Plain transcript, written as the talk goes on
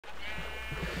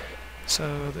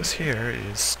So this here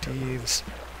is Steve's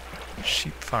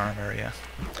sheep farm area,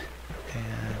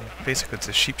 and basically it's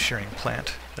a sheep shearing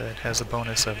plant that has a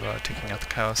bonus of taking out the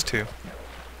cows too.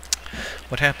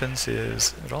 What happens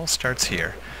is it all starts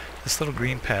here. This little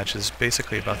green patch is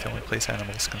basically about the only place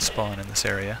animals can spawn in this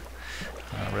area.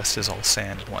 The rest is all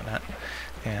sand and whatnot.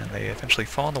 And they eventually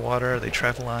fall in the water, they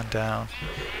travel on down,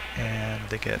 and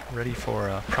they get ready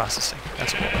for processing.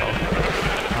 That's what we'll call it.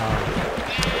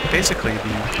 Basically,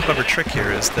 the clever trick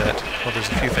here is that, well, there's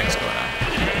a few things going on.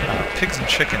 Pigs and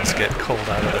chickens get culled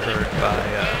out of the herd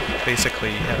by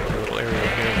basically having a little area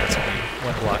here that's only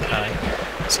 1 block high.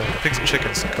 So the pigs and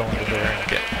chickens go into there and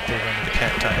they run into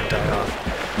cacti and die off,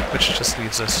 which just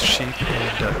leaves us sheep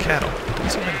and cattle.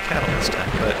 Not so many cattle this time,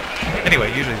 but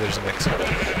anyway, usually there's a mix.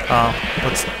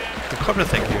 What's the clever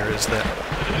thing here is that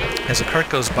as a cart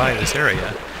goes by this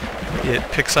area, it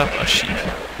picks up a sheep.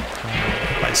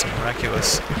 By some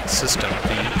miraculous system,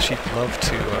 the sheep love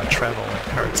to travel in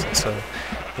carts, and so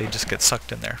they just get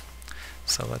sucked in there.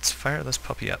 So let's fire this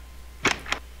puppy up.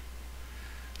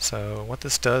 So what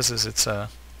this does is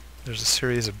there's a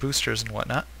series of boosters and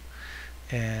whatnot,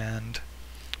 and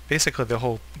basically the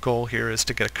whole goal here is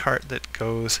to get a cart that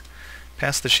goes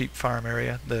past the sheep farm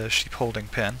area, the sheep holding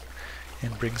pen,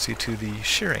 and brings you to the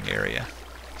shearing area.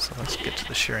 So let's get to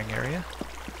the shearing area.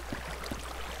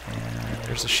 And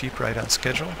there's a sheep right on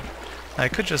schedule. I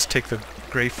could just take the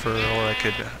gray fur, or I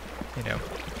could,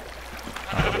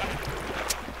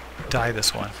 dye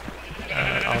this one.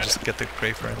 I'll just get the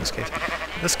gray fur in this case.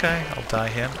 This guy, I'll dye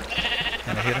him,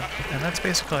 and I hit him. And that's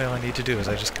basically all I need to do, is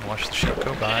I just can watch the sheep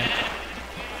go by,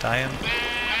 dye him,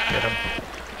 get him,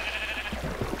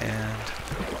 and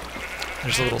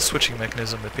there's a little switching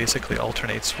mechanism that basically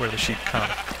alternates where the sheep come.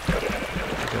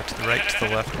 They go to the right, to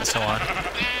the left, and so on.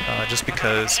 Just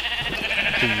because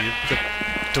the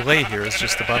delay here is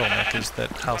just the bottleneck, is that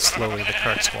how slowly the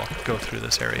carts will go through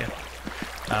this area.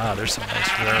 Ah, there's some nice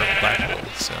rare black wool,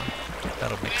 so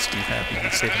that'll make Steve happy.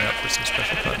 He's saving up for some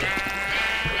special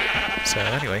project. So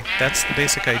anyway, that's the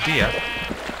basic idea.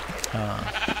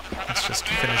 Let's just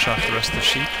finish off the rest of the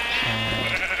sheep,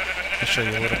 and I'll show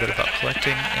you a little bit about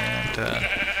collecting and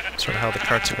sort of how the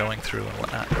carts are going through and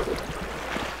whatnot.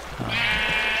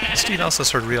 Steve also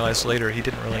sort of realized later he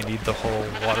didn't really need the whole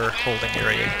water holding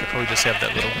area. He could probably just have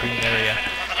that little green area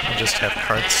and just have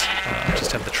carts,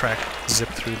 just have the track zip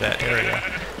through that area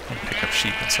and pick up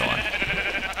sheep and so on.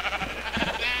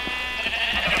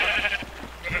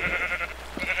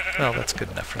 Well, that's good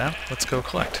enough for now. Let's go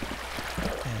collect.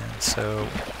 And so,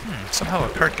 somehow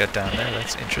a cart got down there.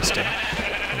 That's interesting.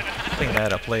 We'll clean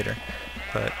that up later.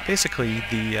 But basically,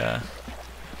 the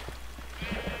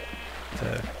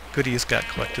goodies got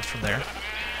collected from there,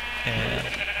 and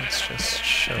let's just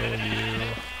show you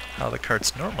how the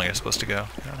carts normally are supposed to go.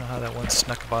 I don't know how that one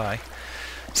snuck by.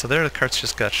 So there the carts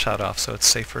just got shot off, so it's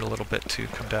safer a little bit to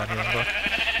come down here and look.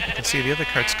 You can see the other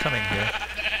carts coming here.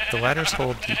 The ladders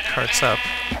hold the carts up,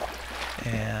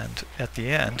 and at the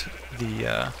end,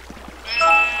 the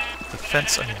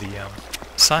fence, the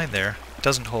sign there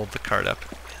doesn't hold the cart up,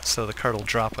 so the cart will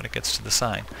drop when it gets to the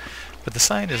sign. But the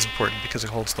sign is important because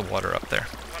it holds the water up there.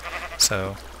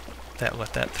 So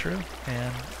let that through,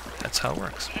 and that's how it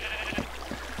works.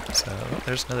 So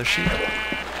there's another sheep,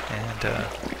 and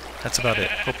that's about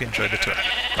it. Hope you enjoyed the tour.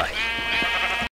 Bye.